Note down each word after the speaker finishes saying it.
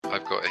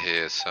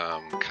here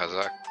some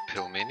Kazakh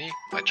pilmeni.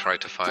 I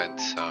tried to find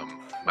some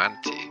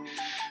manti,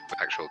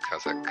 actual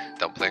Kazakh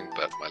dumpling,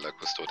 but my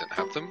local store didn't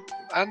have them,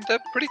 and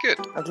they're pretty good.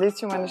 At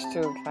least you managed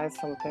to find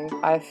something.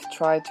 I've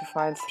tried to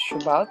find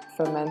shubat,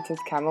 fermented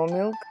camel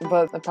milk,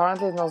 but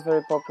apparently it's not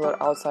very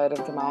popular outside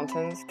of the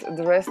mountains.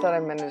 The rest that I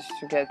managed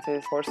to get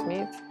is horse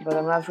meat, but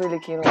I'm not really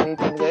keen on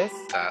eating this.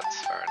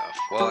 That's fair enough.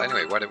 Well,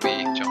 anyway, why don't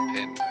we jump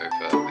in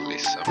over at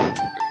least some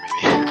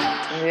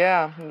pilmeni?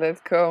 Yeah, let's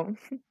go.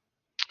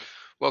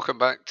 Welcome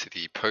back to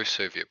the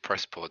Post-Soviet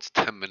Press Pod's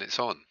 10 Minutes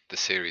On, the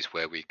series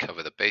where we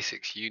cover the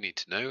basics you need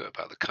to know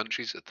about the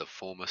countries of the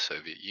former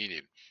Soviet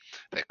Union,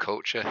 their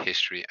culture,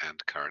 history,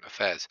 and current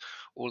affairs,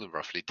 all in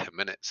roughly 10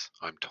 minutes.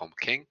 I'm Tom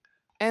King.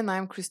 And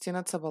I'm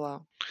Christina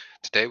Tsabala.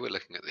 Today we're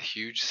looking at the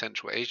huge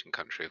Central Asian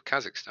country of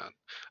Kazakhstan,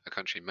 a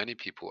country many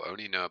people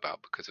only know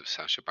about because of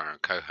Sacha Baron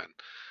Cohen.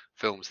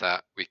 Films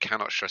that, we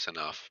cannot stress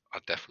enough,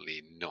 are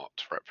definitely not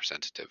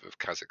representative of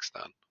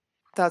Kazakhstan.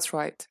 That's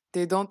right.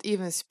 They don't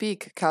even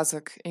speak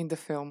Kazakh in the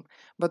film,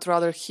 but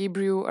rather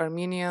Hebrew,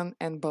 Armenian,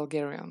 and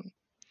Bulgarian.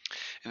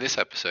 In this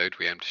episode,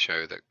 we aim to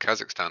show that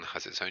Kazakhstan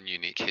has its own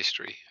unique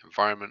history,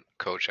 environment,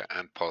 culture,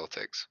 and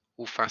politics,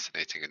 all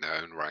fascinating in their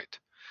own right.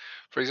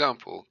 For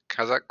example,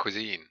 Kazakh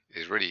cuisine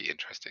is really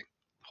interesting.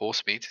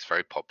 Horse meat is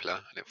very popular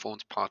and it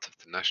forms part of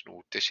the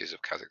national dishes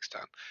of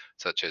Kazakhstan,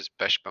 such as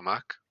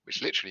beshbamak,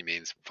 which literally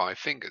means 5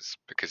 fingers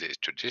because it is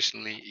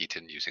traditionally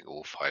eaten using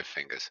all 5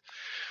 fingers.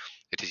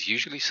 It is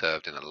usually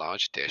served in a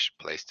large dish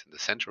placed in the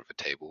center of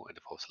a table and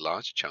involves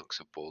large chunks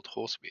of boiled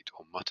horse meat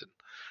or mutton,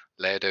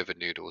 layered over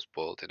noodles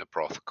boiled in a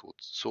broth called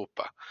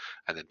sopa,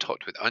 and then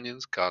topped with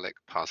onions, garlic,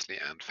 parsley,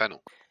 and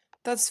fennel.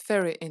 That's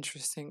very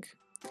interesting.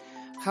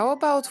 How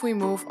about we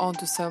move on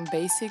to some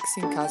basics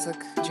in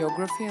Kazakh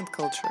geography and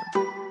culture?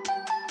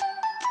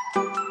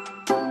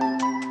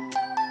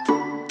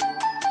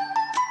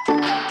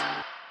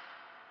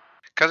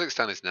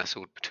 Kazakhstan is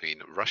nestled between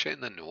Russia in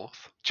the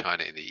north,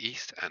 China in the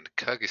east, and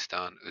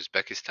Kyrgyzstan,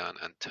 Uzbekistan,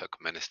 and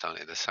Turkmenistan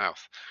in the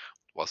south,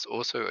 whilst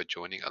also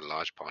adjoining a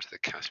large part of the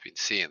Caspian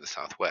Sea in the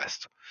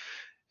southwest.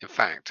 In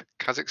fact,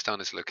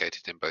 Kazakhstan is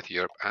located in both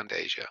Europe and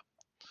Asia,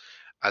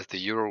 as the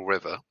Ural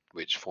River,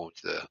 which forms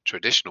the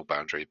traditional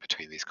boundary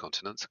between these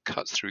continents,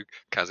 cuts through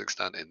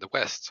Kazakhstan in the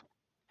west.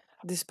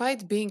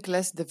 Despite being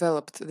less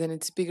developed than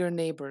its bigger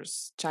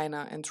neighbors,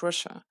 China and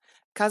Russia,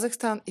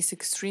 Kazakhstan is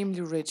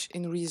extremely rich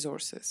in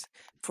resources.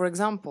 For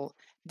example,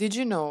 did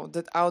you know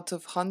that out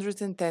of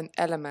 110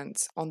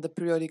 elements on the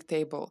periodic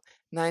table,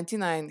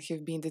 99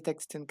 have been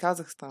detected in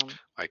Kazakhstan?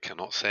 I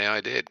cannot say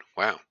I did.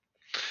 Wow.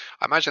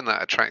 I imagine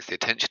that attracts the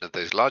attention of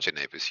those larger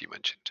neighbors you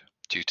mentioned,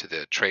 due to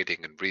the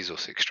trading and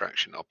resource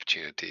extraction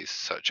opportunities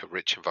such a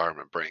rich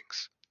environment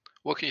brings.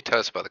 What can you tell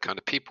us about the kind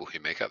of people who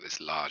make up this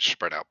large,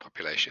 spread out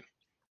population?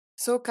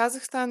 So,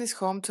 Kazakhstan is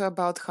home to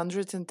about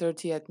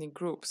 130 ethnic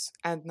groups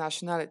and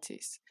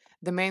nationalities,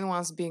 the main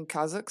ones being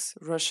Kazakhs,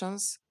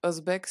 Russians,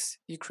 Uzbeks,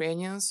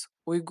 Ukrainians,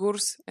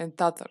 Uyghurs, and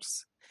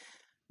Tatars.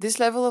 This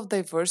level of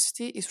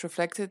diversity is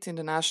reflected in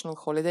the national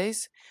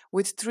holidays,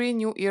 with 3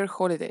 New Year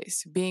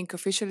holidays being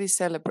officially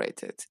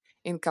celebrated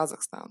in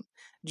Kazakhstan.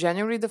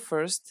 January the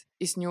 1st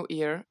is New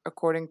Year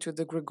according to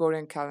the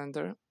Gregorian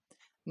calendar.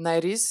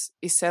 Nairis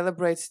is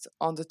celebrated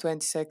on the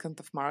 22nd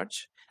of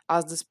March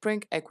as the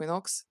spring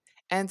equinox,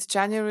 and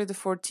January the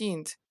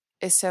 14th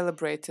is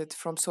celebrated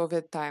from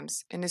Soviet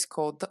times and is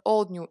called the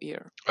Old New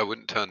Year. I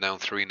wouldn't turn down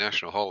 3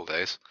 national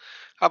holidays.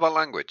 How about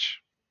language?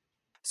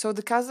 So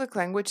the Kazakh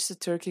language is a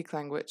Turkic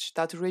language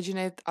that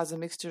originated as a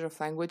mixture of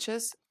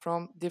languages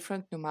from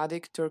different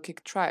nomadic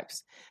Turkic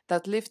tribes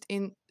that lived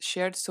in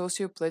shared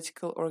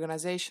socio-political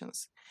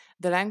organizations.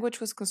 The language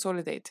was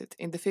consolidated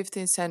in the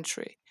 15th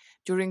century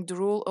during the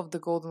rule of the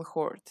Golden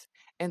Horde,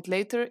 and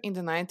later in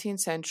the 19th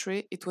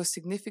century it was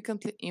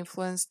significantly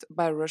influenced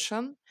by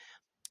Russian,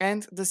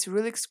 and the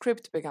Cyrillic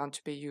script began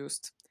to be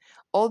used.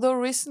 Although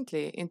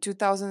recently, in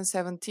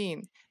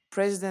 2017,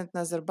 President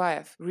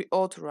Nazarbayev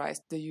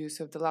reauthorized the use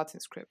of the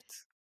Latin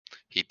script.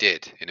 He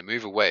did, in a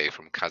move away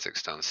from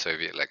Kazakhstan's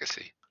Soviet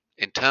legacy.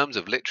 In terms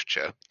of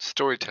literature,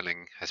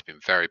 storytelling has been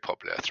very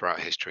popular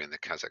throughout history in the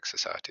Kazakh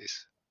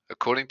societies.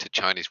 According to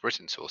Chinese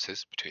written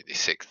sources between the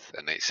 6th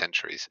and 8th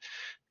centuries,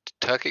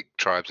 the Turkic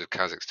tribes of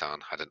Kazakhstan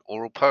had an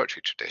oral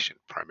poetry tradition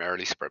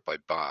primarily spread by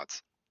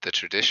bards. The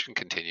tradition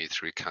continued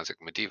through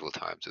Kazakh medieval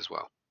times as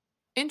well.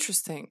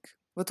 Interesting.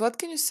 But what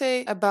can you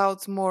say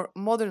about more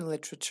modern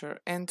literature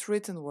and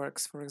written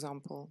works, for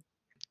example?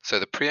 So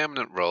the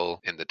preeminent role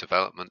in the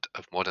development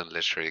of modern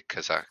literary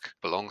Kazakh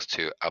belongs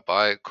to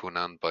Abay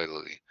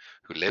Kunanbayli,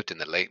 who lived in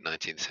the late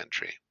 19th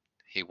century.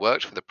 He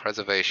worked for the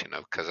preservation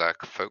of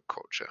Kazakh folk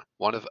culture.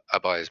 One of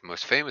Abay's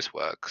most famous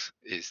works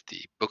is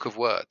the Book of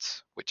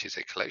Words, which is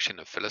a collection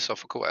of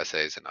philosophical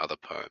essays and other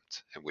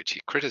poems, in which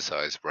he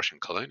criticized Russian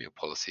colonial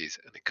policies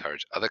and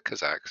encouraged other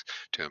Kazakhs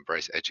to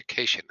embrace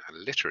education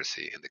and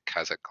literacy in the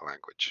Kazakh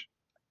language.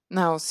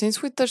 Now,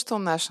 since we touched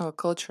on national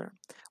culture,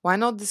 why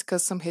not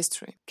discuss some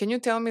history? Can you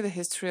tell me the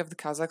history of the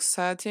Kazakh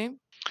society?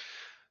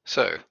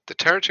 So, the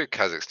territory of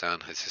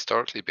Kazakhstan has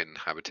historically been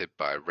inhabited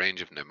by a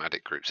range of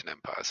nomadic groups and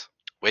empires.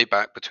 Way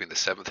back between the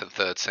 7th and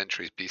 3rd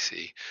centuries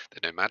BC, the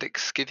nomadic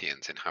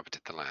Scythians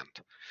inhabited the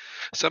land.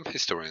 Some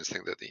historians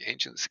think that the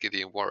ancient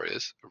Scythian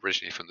warriors,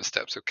 originally from the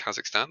steppes of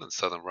Kazakhstan and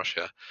southern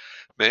Russia,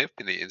 may have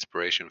been the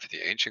inspiration for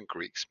the ancient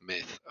Greeks'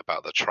 myth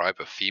about the tribe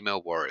of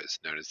female warriors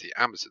known as the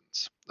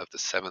Amazons of the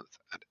 7th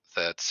and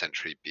 3rd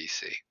century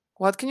BC.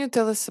 What can you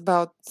tell us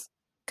about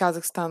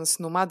Kazakhstan's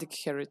nomadic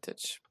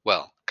heritage?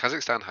 Well,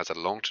 Kazakhstan has a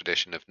long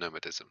tradition of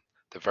nomadism.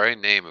 The very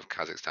name of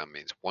Kazakhstan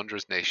means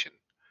wanderer's nation.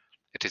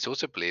 It is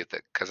also believed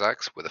that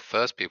Kazakhs were the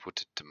first people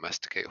to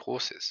domesticate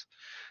horses.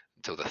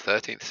 Until the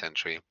 13th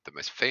century, the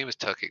most famous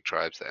Turkic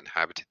tribes that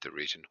inhabited the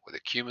region were the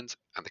Cumans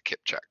and the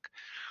Kipchak,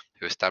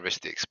 who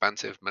established the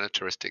expansive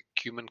militaristic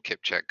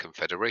Cuman-Kipchak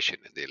Confederation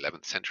in the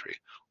 11th century,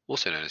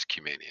 also known as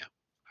Cumania.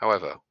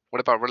 However, what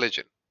about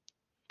religion?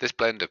 This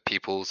blend of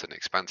peoples and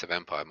expansive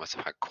empire must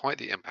have had quite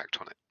the impact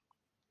on it.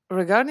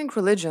 Regarding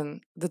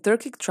religion, the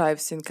Turkic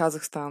tribes in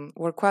Kazakhstan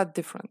were quite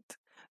different.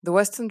 The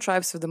western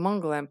tribes of the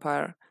Mongol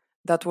Empire,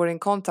 that were in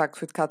contact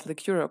with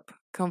Catholic Europe,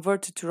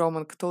 converted to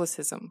Roman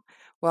Catholicism,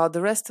 while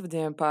the rest of the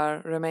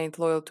empire remained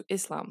loyal to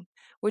Islam,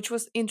 which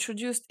was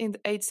introduced in the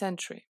 8th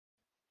century.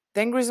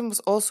 Tengrism was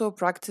also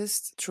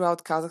practiced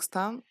throughout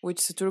Kazakhstan,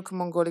 which is a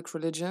Turco-Mongolic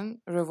religion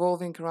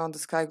revolving around the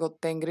sky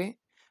god Tengri,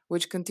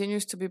 which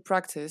continues to be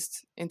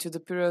practiced into the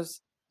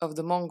periods of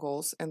the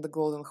Mongols and the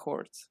Golden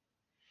Horde.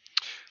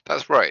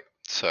 That's right.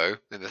 So,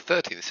 in the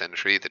 13th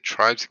century, the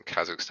tribes in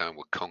Kazakhstan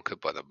were conquered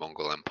by the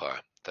Mongol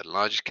Empire, the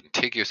largest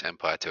contiguous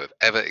empire to have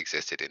ever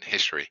existed in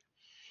history.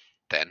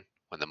 Then,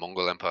 when the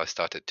Mongol Empire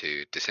started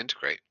to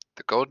disintegrate,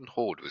 the Golden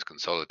Horde was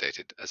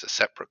consolidated as a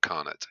separate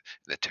khanate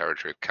in the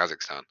territory of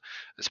Kazakhstan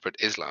and spread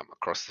Islam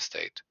across the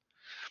state.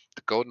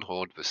 The Golden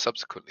Horde was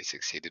subsequently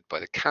succeeded by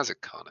the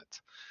Kazakh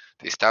Khanate.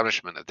 The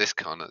establishment of this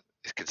Khanate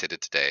is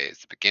considered today as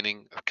the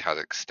beginning of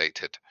Kazakh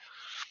statehood.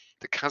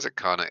 The Kazakh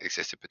Khanate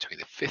existed between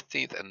the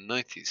 15th and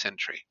 19th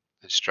century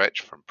and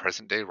stretched from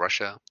present-day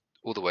Russia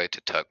all the way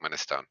to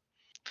Turkmenistan.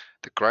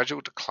 The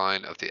gradual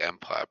decline of the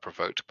empire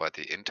provoked by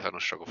the internal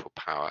struggle for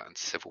power and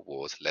civil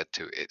wars led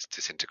to its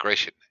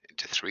disintegration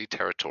into three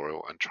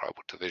territorial and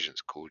tribal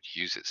divisions called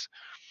Uzes,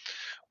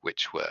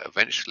 which were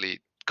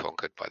eventually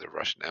conquered by the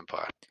Russian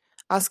Empire.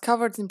 As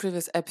covered in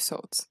previous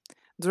episodes,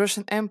 the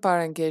Russian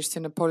Empire engaged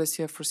in a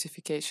policy of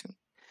Russification.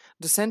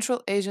 The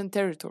Central Asian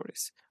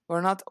territories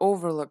were not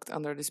overlooked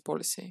under this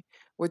policy,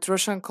 with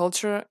Russian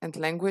culture and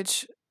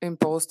language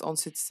imposed on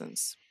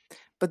citizens.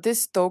 But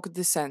this stoked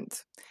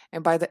dissent,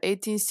 and by the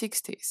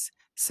 1860s,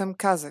 some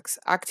Kazakhs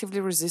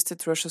actively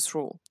resisted Russia's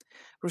rule.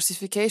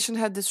 Russification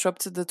had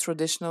disrupted the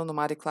traditional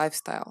nomadic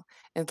lifestyle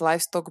and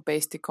livestock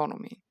based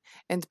economy,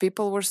 and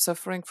people were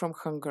suffering from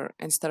hunger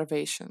and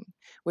starvation,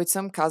 with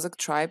some Kazakh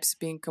tribes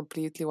being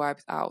completely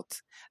wiped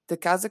out. The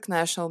Kazakh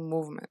national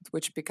movement,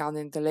 which began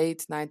in the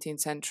late 19th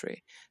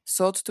century,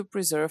 sought to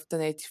preserve the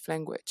native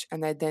language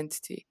and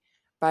identity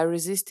by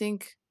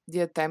resisting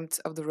the attempts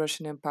of the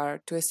Russian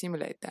Empire to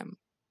assimilate them.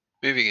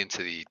 Moving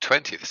into the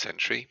 20th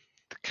century,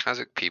 the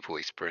Kazakh people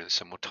experienced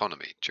some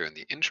autonomy during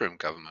the interim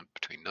government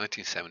between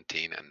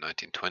 1917 and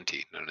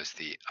 1920, known as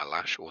the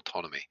Alash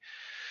Autonomy,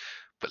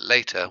 but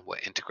later were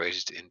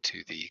integrated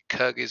into the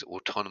Kyrgyz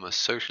Autonomous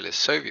Socialist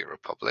Soviet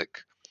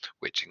Republic,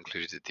 which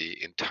included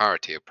the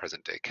entirety of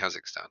present-day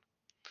Kazakhstan.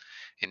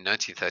 In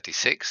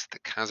 1936, the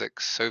Kazakh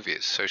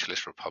Soviet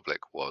Socialist Republic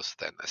was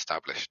then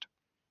established.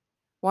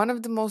 One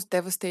of the most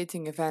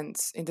devastating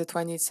events in the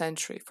 20th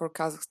century for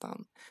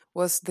Kazakhstan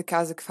was the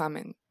Kazakh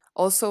famine,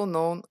 also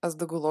known as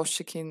the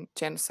Golozhikin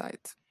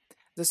genocide.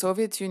 The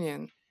Soviet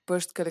Union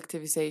pushed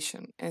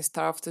collectivization and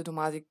starved the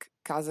nomadic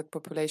Kazakh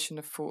population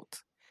of food,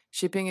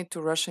 shipping it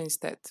to Russia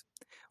instead.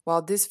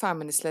 While this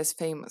famine is less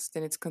famous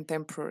than its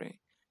contemporary,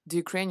 the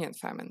Ukrainian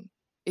famine,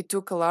 it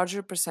took a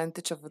larger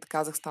percentage of the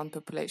Kazakhstan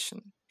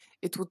population.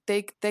 It would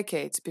take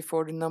decades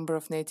before the number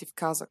of native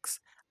Kazakhs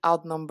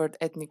outnumbered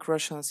ethnic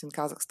Russians in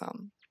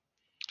Kazakhstan.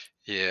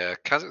 Yeah,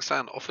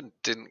 Kazakhstan often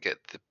didn't get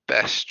the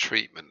best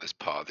treatment as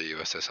part of the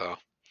USSR.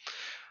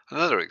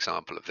 Another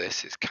example of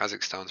this is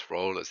Kazakhstan's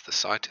role as the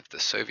site of the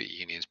Soviet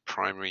Union's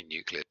primary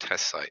nuclear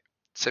test site.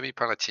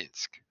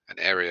 Semipalatinsk, an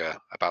area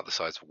about the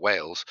size of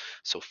Wales,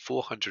 saw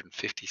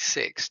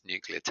 456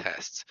 nuclear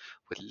tests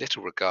with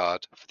little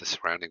regard for the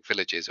surrounding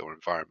villages or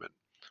environment,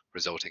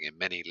 resulting in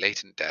many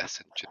latent deaths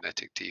and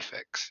genetic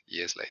defects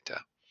years later.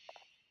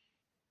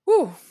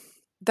 Whew,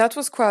 that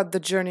was quite the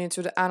journey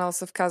into the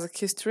annals of Kazakh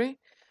history.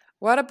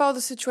 What about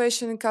the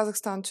situation in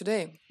Kazakhstan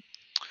today?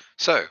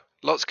 So,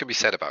 lots can be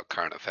said about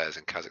current affairs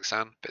in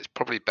Kazakhstan, but it's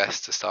probably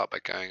best to start by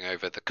going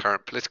over the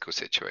current political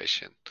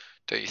situation,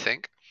 don't you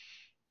think?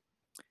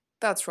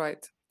 That's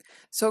right.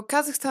 So,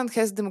 Kazakhstan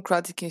has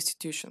democratic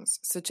institutions,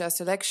 such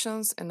as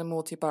elections and a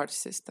multi party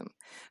system.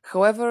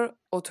 However,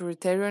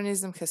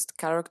 authoritarianism has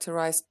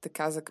characterized the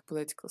Kazakh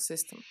political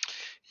system.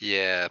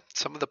 Yeah,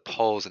 some of the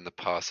polls in the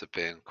past have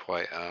been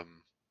quite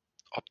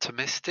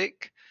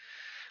optimistic.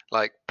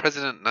 Like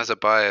President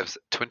Nazarbayev's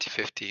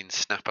 2015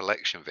 snap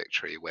election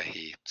victory, where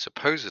he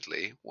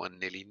supposedly won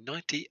nearly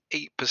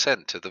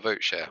 98% of the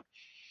vote share.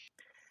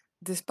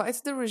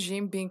 Despite the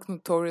regime being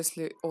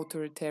notoriously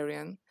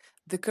authoritarian,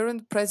 The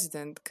current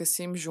president,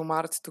 Kasim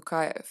Jomart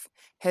Tokayev,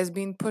 has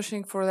been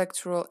pushing for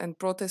electoral and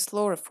protest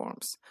law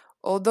reforms,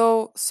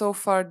 although so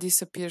far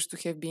this appears to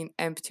have been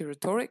empty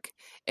rhetoric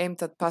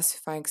aimed at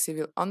pacifying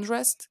civil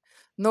unrest.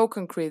 No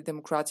concrete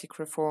democratic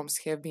reforms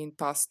have been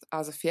passed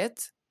as of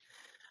yet.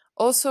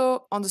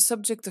 Also, on the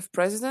subject of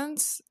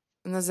presidents,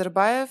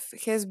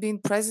 Nazarbayev has been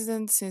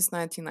president since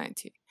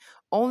 1990,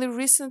 only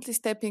recently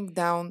stepping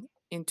down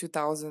in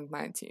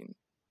 2019.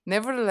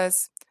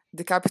 Nevertheless,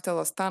 the capital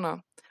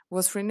Astana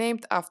was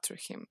renamed after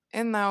him,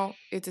 and now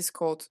it is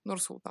called Nur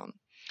Sultan.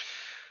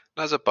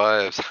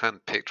 Nazarbayev's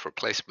hand-picked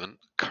replacement,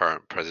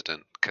 current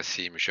President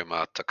Kasim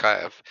Jomart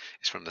Tokayev,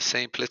 is from the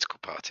same political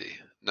party,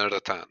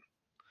 Nuratan.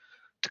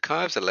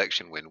 Tokayev's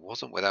election win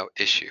wasn't without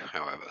issue,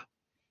 however.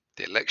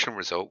 The election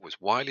result was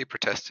widely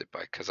protested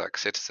by Kazakh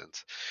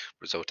citizens,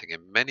 resulting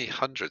in many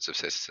hundreds of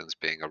citizens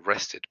being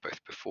arrested both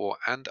before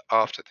and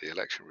after the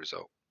election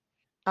result.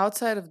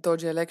 Outside of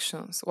Doge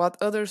elections, what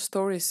other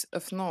stories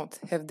of note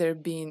have there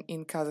been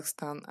in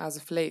Kazakhstan as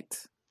of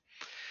late?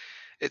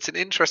 It's an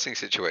interesting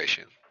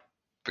situation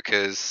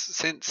because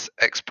since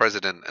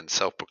ex-president and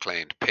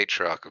self-proclaimed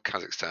patriarch of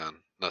Kazakhstan,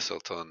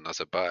 Nursultan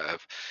Nazarbayev,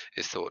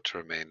 is thought to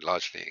remain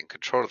largely in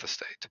control of the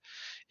state,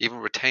 even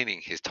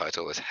retaining his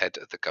title as head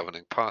of the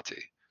governing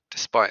party,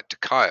 despite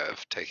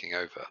Tokayev taking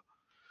over.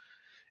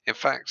 In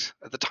fact,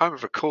 at the time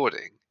of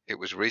recording, it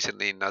was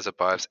recently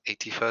Nazarbayev's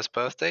 81st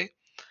birthday,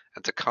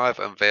 and Tokayev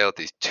unveiled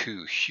these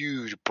two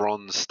huge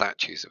bronze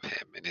statues of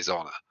him in his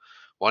honor,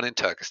 one in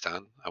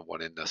Turkestan and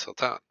one in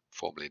Nur-Sultan,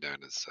 formerly known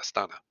as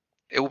Astana.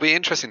 It will be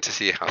interesting to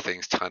see how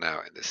things turn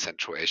out in this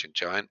Central Asian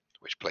giant,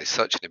 which plays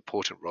such an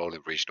important role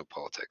in regional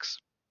politics.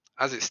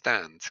 As it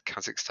stands,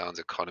 Kazakhstan's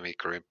economy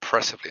grew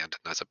impressively under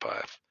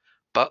Nazarbayev,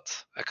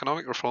 but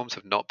economic reforms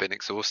have not been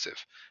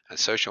exhaustive, and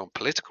social and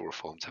political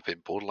reforms have been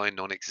borderline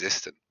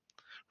non-existent,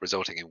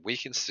 resulting in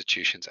weak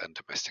institutions and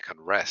domestic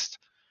unrest.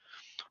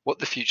 What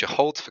the future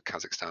holds for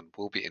Kazakhstan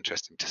will be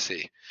interesting to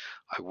see.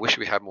 I wish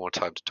we had more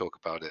time to talk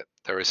about it.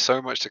 There is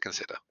so much to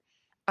consider.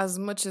 As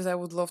much as I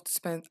would love to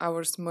spend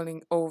hours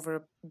mulling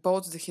over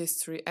both the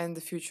history and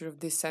the future of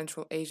this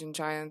Central Asian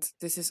giant,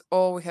 this is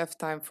all we have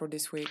time for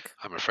this week.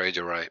 I'm afraid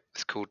you're right.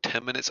 It's called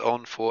 10 Minutes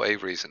On for a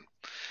reason.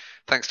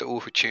 Thanks to all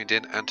who tuned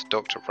in and to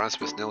Dr.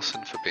 Rasmus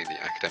Nilsson for being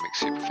the academic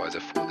supervisor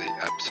for the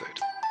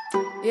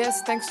episode.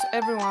 Yes, thanks to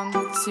everyone.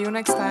 See you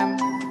next time.